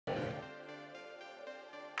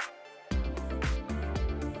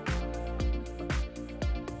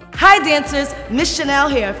Hi dancers, Miss Chanel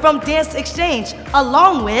here from Dance Exchange,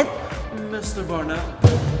 along with Mr. Barnett,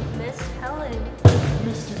 Miss Helen,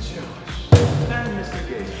 Mr. Josh, and Mr.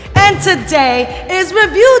 Gage. And today is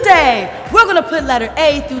review day. We're gonna put letter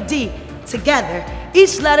A through D together.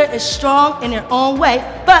 Each letter is strong in their own way,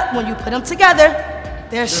 but when you put them together,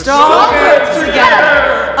 they're stronger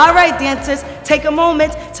together. All right, dancers, take a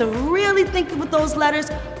moment to really think with those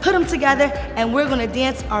letters, put them together, and we're gonna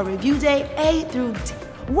dance our review day A through D.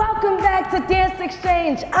 Welcome back to Dance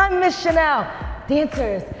Exchange. I'm Miss Chanel.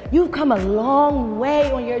 Dancers, you've come a long way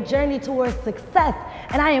on your journey towards success,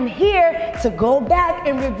 and I am here to go back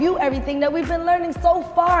and review everything that we've been learning so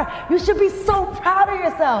far. You should be so proud of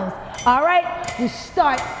yourselves. All right, we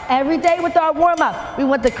start every day with our warm-up. We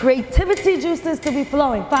want the creativity juices to be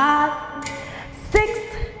flowing. 5, 6,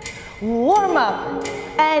 warm up.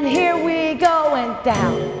 And here we go, and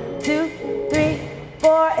down. 2, 3,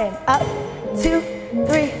 4, and up. 2,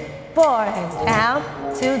 3, 4, and down.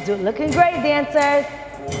 2, looking great, dancers.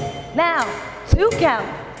 Now, 2 counts.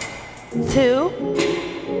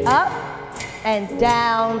 2, up, and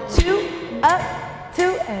down. 2, up,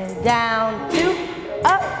 2, and down. 2,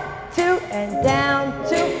 up, 2, and down.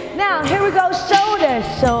 2. Now, here we go, shoulders,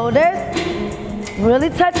 shoulders. Really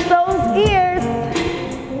touch those ears.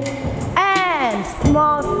 And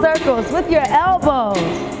small circles with your elbows.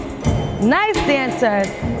 Nice, dancers.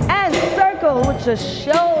 And circle with your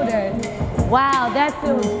shoulders. Wow, that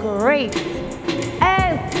feels great.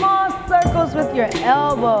 And small circles with your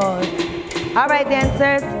elbows. All right,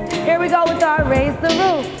 dancers. Here we go with our raise the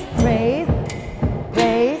roof. Raise,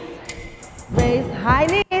 raise, raise, high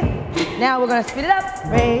knees. Now we're gonna speed it up.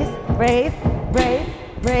 Raise, raise, raise,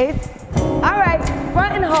 raise. All right,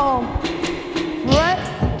 front and home. Front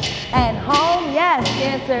and home. Yes,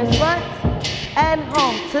 dancers, front and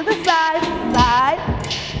home. To the side, side,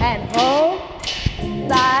 and home,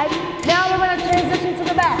 side. Now we're gonna transition to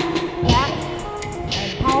the back. Back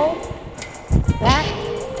and home, back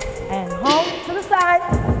and home. To the side,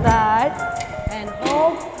 side, and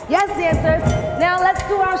home. Yes, dancers. Now let's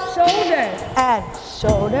do our shoulders. And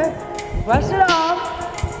shoulder, brush it off.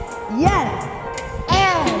 Yes.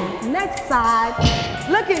 And next side,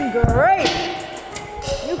 looking great.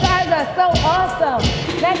 You guys are so awesome.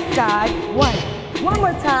 Next side, one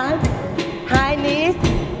more time. High knees,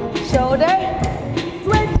 shoulder,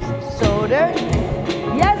 switch, shoulder.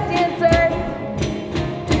 Yes, dancers.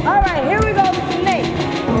 All right, here we go, snake.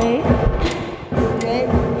 Snake, snake,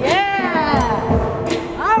 yeah.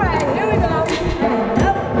 All right, here we go. And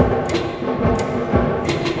up.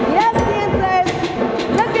 Yes, dancers,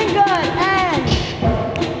 looking good. And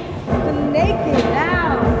snaking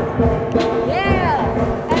down. Yeah,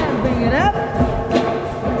 and bring it up.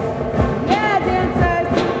 Yeah, dancers.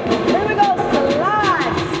 Here we go,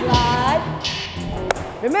 slide, slide.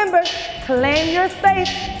 Remember, claim your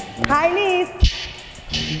space. High knees.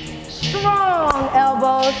 Strong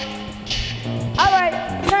elbows. All right,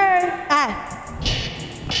 turn.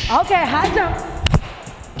 Okay, high jump.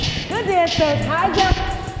 Good dancers, high jump.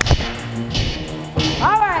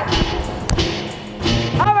 All right.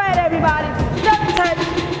 All right, everybody. Step touch.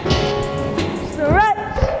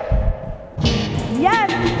 Stretch. Yes,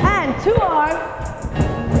 and 2 arms.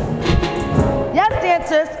 Yes,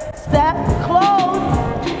 dancers. Step, close,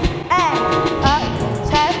 and up,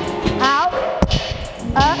 chest, out,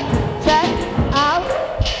 up, chest, out.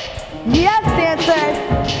 Yes, dancers.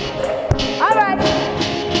 All right,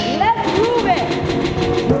 let's move it.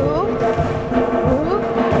 Move, move,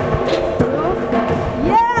 move.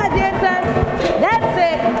 Yeah, dancers. That's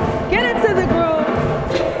it. Get into the groove.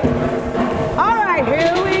 All right,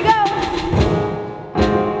 here we go.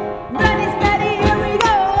 Ready, steady, here we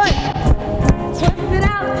go. Twist it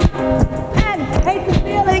out. And paint the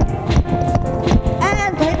ceiling.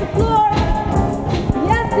 And paint the floor.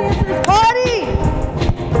 Yes, dancers, party.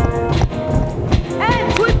 And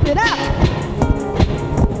twist it out.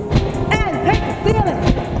 And paint the ceiling.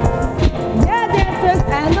 Yeah, dancers,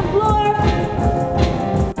 and the floor.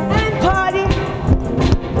 And party.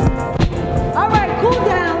 All right, cool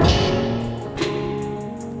down.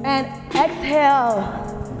 And exhale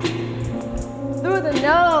through the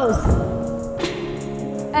nose.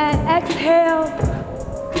 And exhale.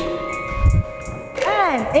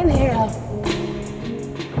 And inhale.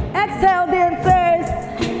 Exhale, dancers.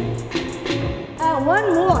 And one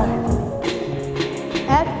more.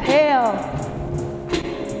 Exhale.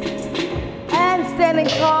 And standing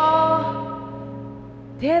tall.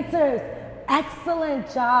 Dancers, excellent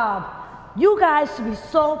job. You guys should be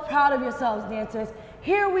so proud of yourselves, dancers.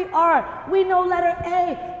 Here we are. We know letter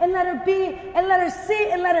A and letter B and letter C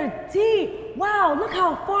and letter D. Wow, look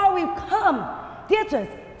how far we've come. Dancers,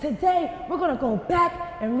 Today, we're gonna go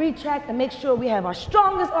back and retract and make sure we have our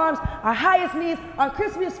strongest arms, our highest knees, our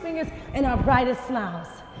crispiest fingers, and our brightest smiles.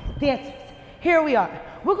 Dancers, here we are.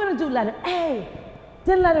 We're gonna do letter A,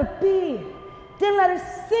 then letter B, then letter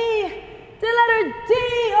C, then letter D.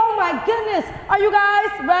 Oh my goodness. Are you guys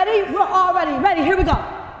ready? We're all ready. Ready, here we go.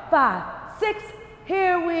 5, 6,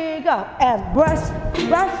 here we go. And brush,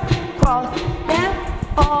 brush, cross, down,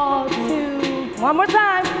 all 2. One more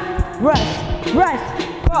time. Brush, brush,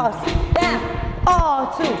 cross, down, all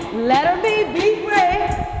 2. Letter B, be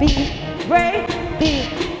brave, be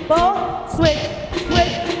bold, switch,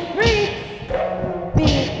 switch, breathe. Be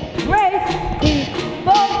brave, be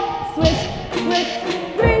bold, switch, switch,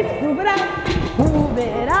 breathe. Move it out, move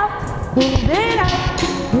it out, move it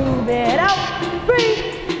out, move it out, breathe.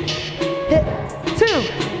 Hit 2,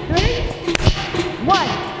 3, 1,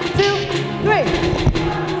 2, 3.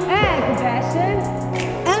 And compassion.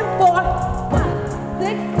 And 4, 5,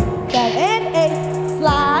 6, 7, and 8.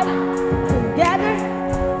 Slide together.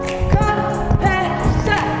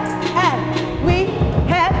 Compassion. And we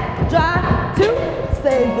have tried to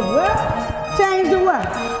save the world, change the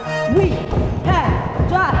world. We have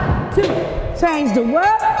tried to change the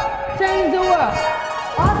world, change the world.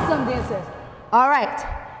 Awesome, dancers. All right,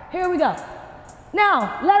 here we go.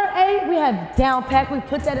 Now, letter A, we have down pack. We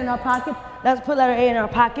put that in our pocket. Let's put letter A in our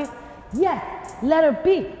pocket. Yes. Letter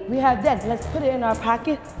B, we have that. Let's put it in our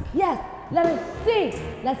pocket. Yes. Letter C,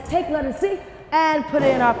 let's take letter C and put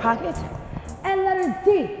it in our pocket. And letter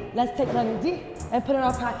D, let's take letter D and put it in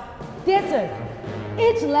our pocket. Dancers,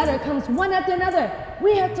 each letter comes one after another.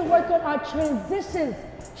 We have to work on our transitions.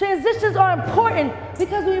 Transitions are important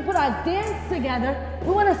because when we put our dance together,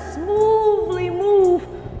 we want to smoothly move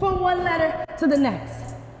from one letter to the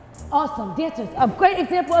next. Awesome, dancers. A great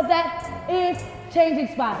example of that is changing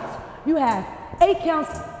spots. You have 8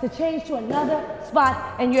 counts to change to another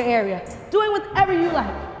spot in your area. Doing whatever you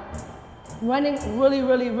like. Running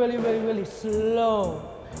really slow.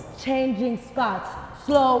 Changing spots,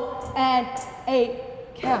 slow, and 8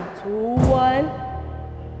 counts. 1,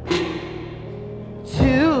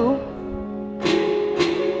 2,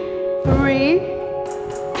 3,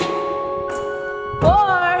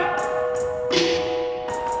 4,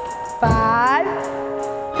 5,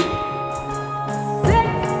 6,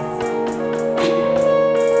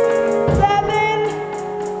 7,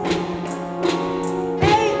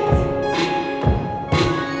 8.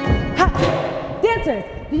 Ha! Dancers,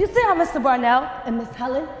 do you see how Mr. Barnell and Miss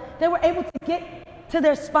Helen, they were able to get to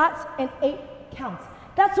their spots in 8 counts?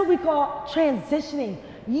 That's what we call transitioning,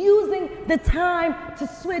 using the time to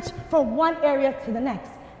switch from one area to the next.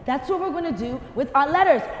 That's what we're going to do with our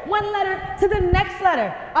letters. One letter to the next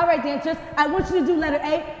letter. All right, dancers, I want you to do letter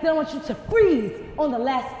A, then I want you to freeze on the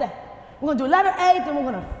last step. We're going to do letter A, then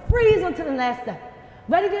we're going to freeze onto the last step.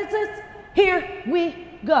 Ready, dancers? Here we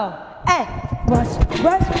go. And brush,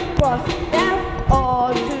 brush, cross, down,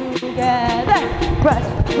 all together.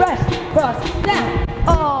 Brush, brush, cross, down,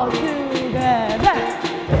 all together.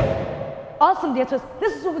 Awesome, dancers.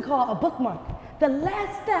 This is what we call a bookmark. The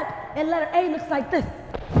last step in letter A looks like this.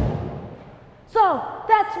 So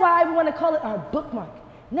that's why we want to call it our bookmark.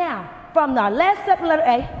 Now, from our last step in letter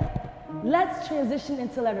A, let's transition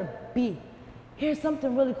into letter B. Here's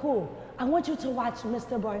something really cool. I want you to watch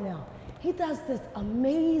Mr. Barnell. He does this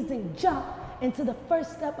amazing jump into the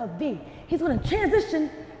first step of B. He's going to transition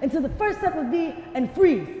into the first step of B and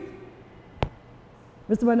freeze.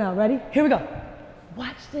 Mr. Barnell, ready? Here we go.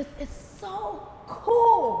 Watch this. It's so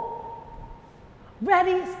cool.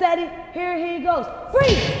 Ready, steady, here he goes.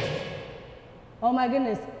 Freeze! Oh my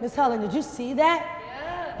goodness, Miss Helen, did you see that?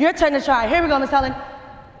 Yeah. Your turn to try. Here we go, Miss Helen.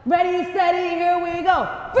 Ready, steady, here we go.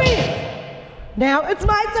 Freeze! Now it's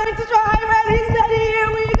my turn to try. Ready, steady, here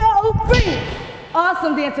we go. Freeze!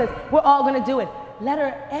 Awesome, dancers. We're all gonna do it.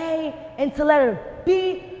 Letter A into letter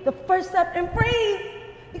B, the first step, and freeze.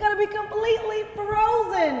 You gotta be completely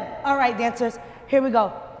frozen. All right, dancers, here we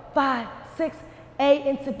go. 5, 6, A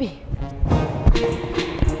into B.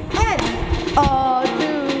 And all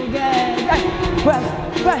together.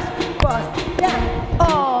 Brush, brush, cross, down.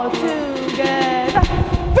 All together.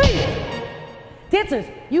 Freeze! Dancers,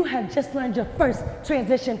 you have just learned your first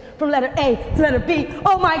transition from letter A to letter B.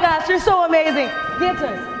 Oh my gosh, you're so amazing.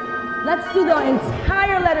 Dancers, let's do the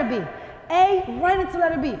entire letter B. A right into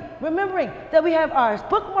letter B. Remembering that we have our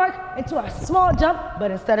bookmark into our small jump, but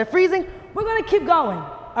instead of freezing, we're gonna keep going.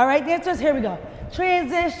 All right, dancers, here we go.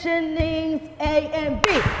 Transitioning A and B.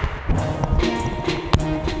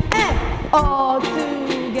 And all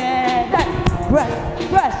together. Brush,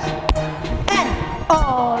 brush. And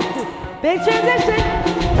all together. Big transition.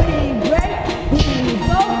 Be break, be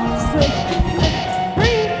go, switch, switch,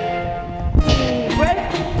 breathe.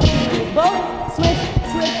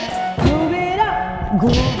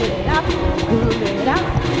 Groove it out, groove it out,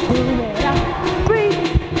 groove it out. Freeze.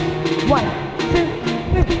 1, 2,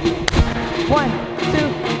 3. 1, 2,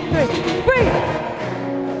 3. Freeze.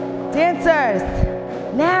 Dancers,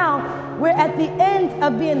 now we're at the end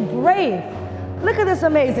of being brave. Look at this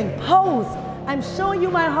amazing pose. I'm showing you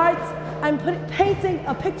my hearts. I'm painting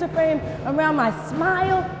a picture frame around my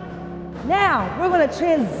smile. Now, we're going to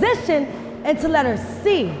transition into letter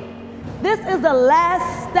C. This is the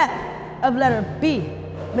last step of letter B.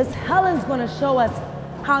 Miss Helen's going to show us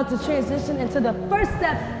how to transition into the first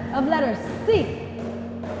step of letter C.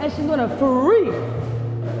 And she's going to freeze.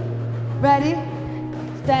 Ready?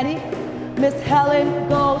 Steady. Miss Helen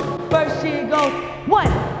goes first. She goes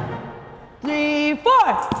 1, 3,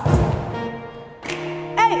 4.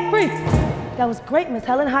 8, freeze. That was great, Miss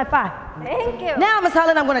Helen. High five. Thank you. Now, Miss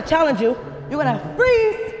Helen, I'm going to challenge you. You're going to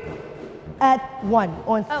freeze at 1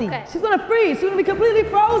 on C. Okay. She's going to freeze. She's going to be completely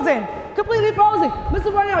frozen. Completely frozen.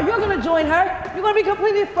 Mr. Barnell, you're going to join her. You're going to be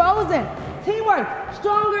completely frozen. Teamwork.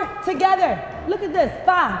 Stronger together. Look at this.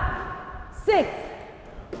 5, 6.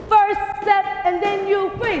 First step, and then you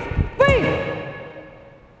freeze. Freeze.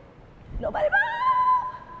 Nobody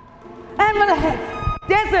move. And for the heads.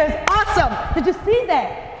 Dancers, awesome. Did you see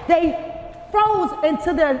that? They froze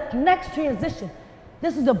into their next transition.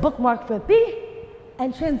 This is a bookmark for B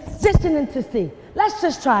and transition into C. Let's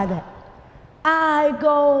just try that. I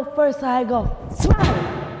go first, I go. Smile.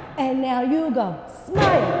 And now you go.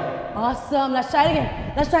 Smile. Awesome. Let's try it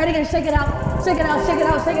again. Let's try it again. Shake it out. Shake it out. Shake it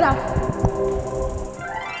out. Shake it out.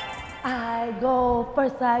 I go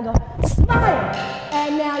first, I go. Smile.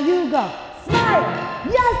 And now you go. Smile.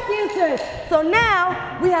 Yes, dancers. So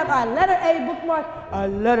now we have our letter A bookmark, our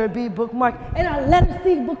letter B bookmark, and our letter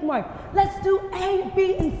C bookmark. Let's do A,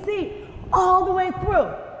 B, and C all the way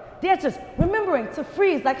through. Dancers, remembering to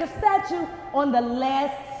freeze like a statue on the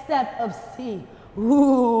last step of C.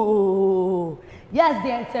 Ooh. Yes,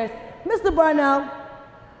 dancers. Mr. Barnell,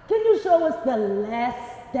 can you show us the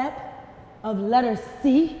last step of letter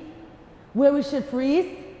C, where we should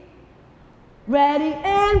freeze? Ready,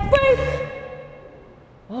 and freeze!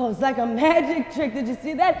 Oh, it's like a magic trick. Did you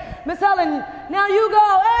see that? Miss Helen, now you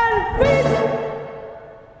go, and freeze!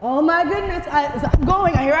 Oh my goodness, I'm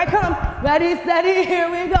going, here I come. Ready, steady, here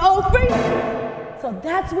we go, freeze! So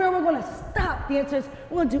that's where we're gonna stop, dancers.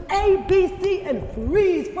 We're gonna do A, B, C, and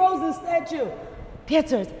freeze, frozen statue.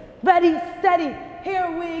 Dancers, ready, steady, here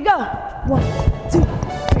we go. 1, 2,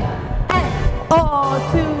 3, and all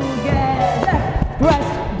together.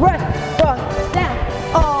 Brush, brush, brush down.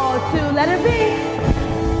 All to letter B.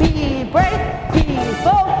 Be brave, be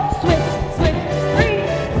bold, switch, switch, freeze.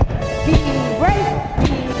 Be brave,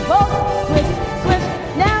 be bold, switch, switch.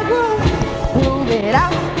 Now groove, groove it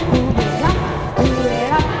out, groove it out, groove it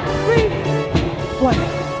out, freeze. 1,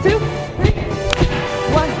 2, 3.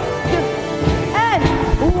 1, 2, and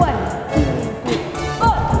 1, 2, 3,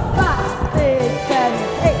 4, 5, 6, 7,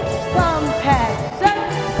 8. Compassion,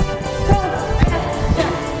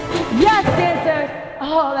 compassion. Yes, dancers.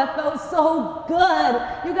 Oh, that felt so good.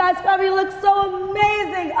 You guys probably look so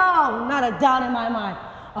amazing. Oh, not a doubt in my mind.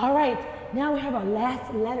 All right, now we have our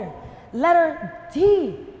last letter. Letter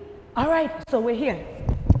D. All right, so we're here.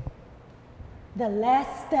 The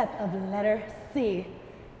last step of letter C.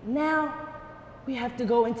 Now we have to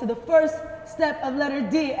go into the first step of letter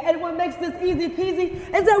D. And what makes this easy peasy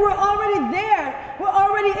is that we're already there. We're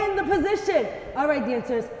already in the position. All right,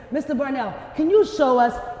 dancers, Mr. Barnell, can you show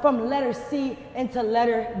us from letter C into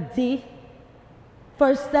letter D?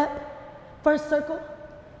 First step, first circle.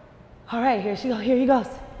 All right, here he goes.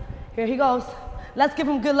 Here he goes. Let's give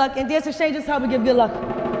him good luck. And dance exchanges, how we give good luck.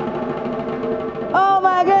 Oh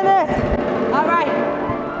my goodness. All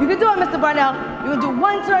right, you can do it, Mr. Barnell. You're gonna do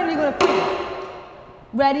one turn and you're gonna freeze.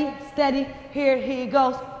 Ready, steady, here he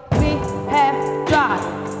goes. We have drive.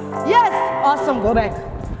 Yes, awesome, go back.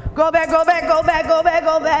 Go back, go back, go back, go back,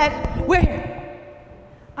 go back. We're here.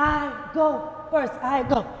 I go first, I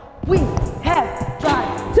go. We have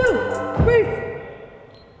drive. 2, freeze.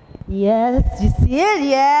 Yes, you see it?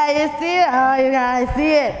 Yeah, you see it? Oh, you guys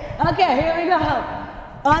see it. Okay, here we go.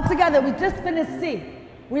 All together, we just finished C.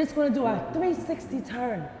 We're just gonna do our 360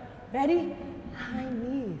 turn. Ready? High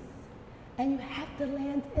knees. And you have to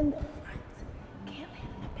land in the front. Can't land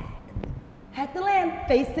in the back. Have to land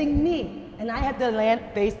facing me. And I have to land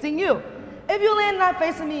facing you. If you land not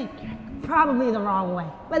facing me, you're probably the wrong way.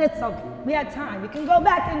 But it's okay. We have time. You can go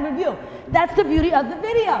back and review. That's the beauty of the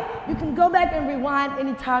video. You can go back and rewind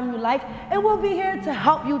anytime you like. And we'll be here to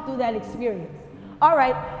help you through that experience. All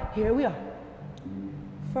right, here we are.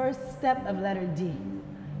 First step of letter D.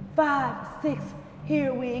 5, 6,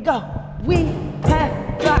 here we go. We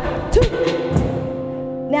have drive. 2.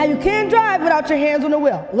 Now you can't drive without your hands on the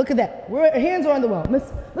wheel. Look at that. Hands are on the wheel.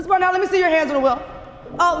 Miss Barnell, let me see your hands on the wheel.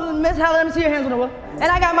 Oh, Miss Helen, let me see your hands on the wheel. And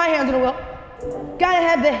I got my hands on the wheel. Gotta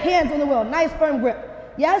have the hands on the wheel. Nice firm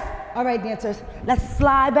grip. Yes? All right, dancers. Let's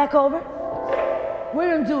slide back over. We're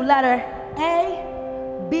gonna do letter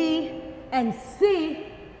A, B, and C,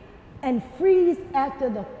 and freeze after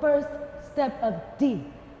the first step of D.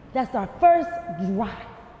 That's our first drive.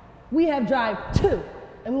 We have drive 2,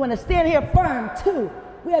 and we want to stand here firm 2.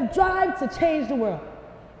 We have drive to change the world.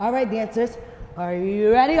 All right, dancers, are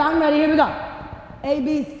you ready? I'm ready, here we go. A,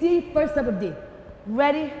 B, C, first step of D.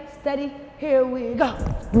 Ready, steady, here we go.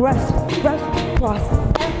 Brush, brush, cross,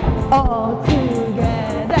 and all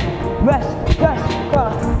together. Brush, brush,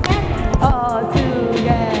 cross, and all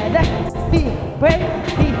together. Beat, break,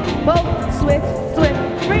 beat, both, switch, switch,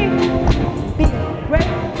 free. Beat, break,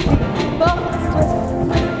 beat, both, switch,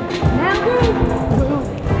 switch. Now move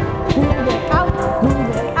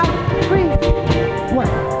it out, freeze. 1,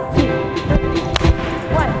 2, 3.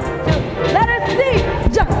 1, 2, let us see.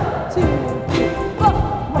 Jump, 2, 3, 4,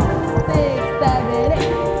 5, 6, 7, 8.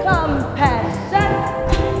 Compassion,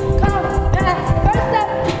 first step.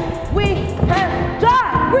 We have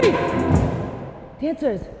drive, freeze.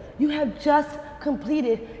 Dancers, you have just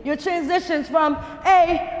completed your transitions from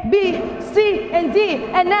A, B, C, and D.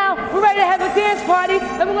 And now we're ready to have a dance party,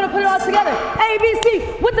 and we're gonna put it all together. A, B, C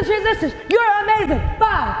with the transitions. You're amazing.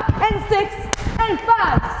 5 and 6 and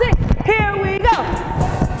 5, 6. Here we go.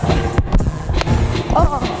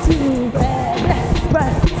 All together.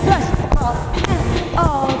 Brush, brush,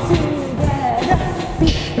 all together.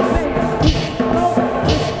 Beat, break, beat, roll,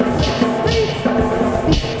 switch, freeze.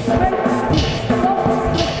 Beat, break, beat, roll,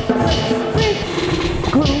 switch, freeze.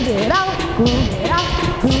 Groove it out, groove it out,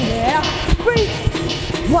 groove it out, freeze.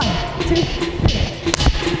 1, 2, 3.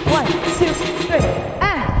 1, 2, 3.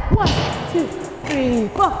 And 1, 2, 3,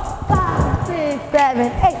 4, 5, 6, 7,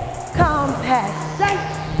 8. Compassion.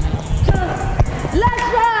 Let's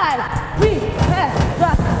ride. We have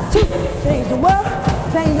drive 2. Change the world,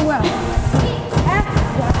 change the world. And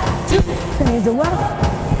drive 2, change the world.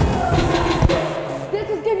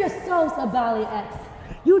 Just give yourselves a Bali X.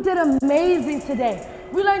 You did amazing today.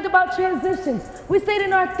 We learned about transitions. We stayed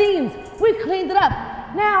in our themes. We cleaned it up.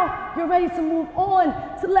 Now you're ready to move on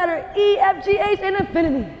to letter E, F, G, H, and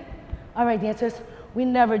infinity. All right, dancers, we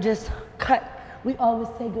never just cut. We always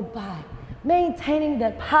say goodbye. Maintaining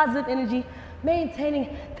that positive energy, maintaining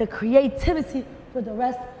the creativity for the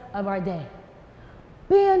rest of our day.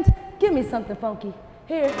 Band, give me something funky.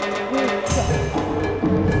 Here we go.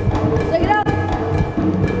 Shake it up.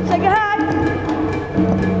 Shake it high.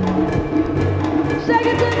 Shake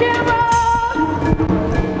it to the camera.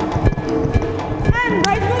 And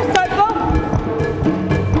right through circle.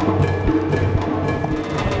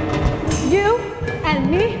 You and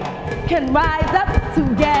me can rise up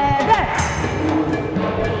together.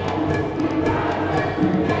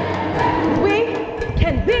 We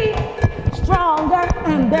can be stronger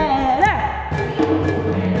and better.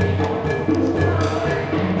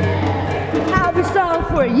 I'll be strong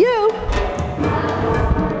for you.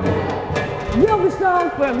 You'll be strong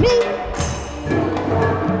for me.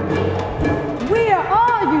 We are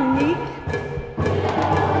all unique.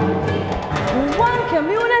 One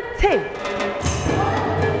community.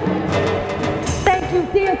 Thank you,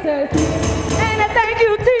 dancers. And I thank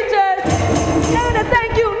you, teachers. And I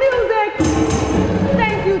thank you, music.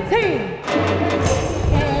 Thank you, team.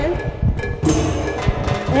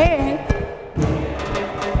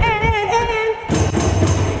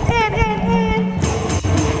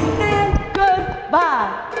 And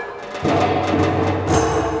goodbye.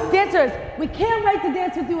 Dancers, we can't wait to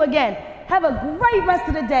dance with you again. Have a great rest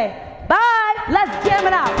of the day. Bye. Let's jam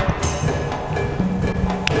it out.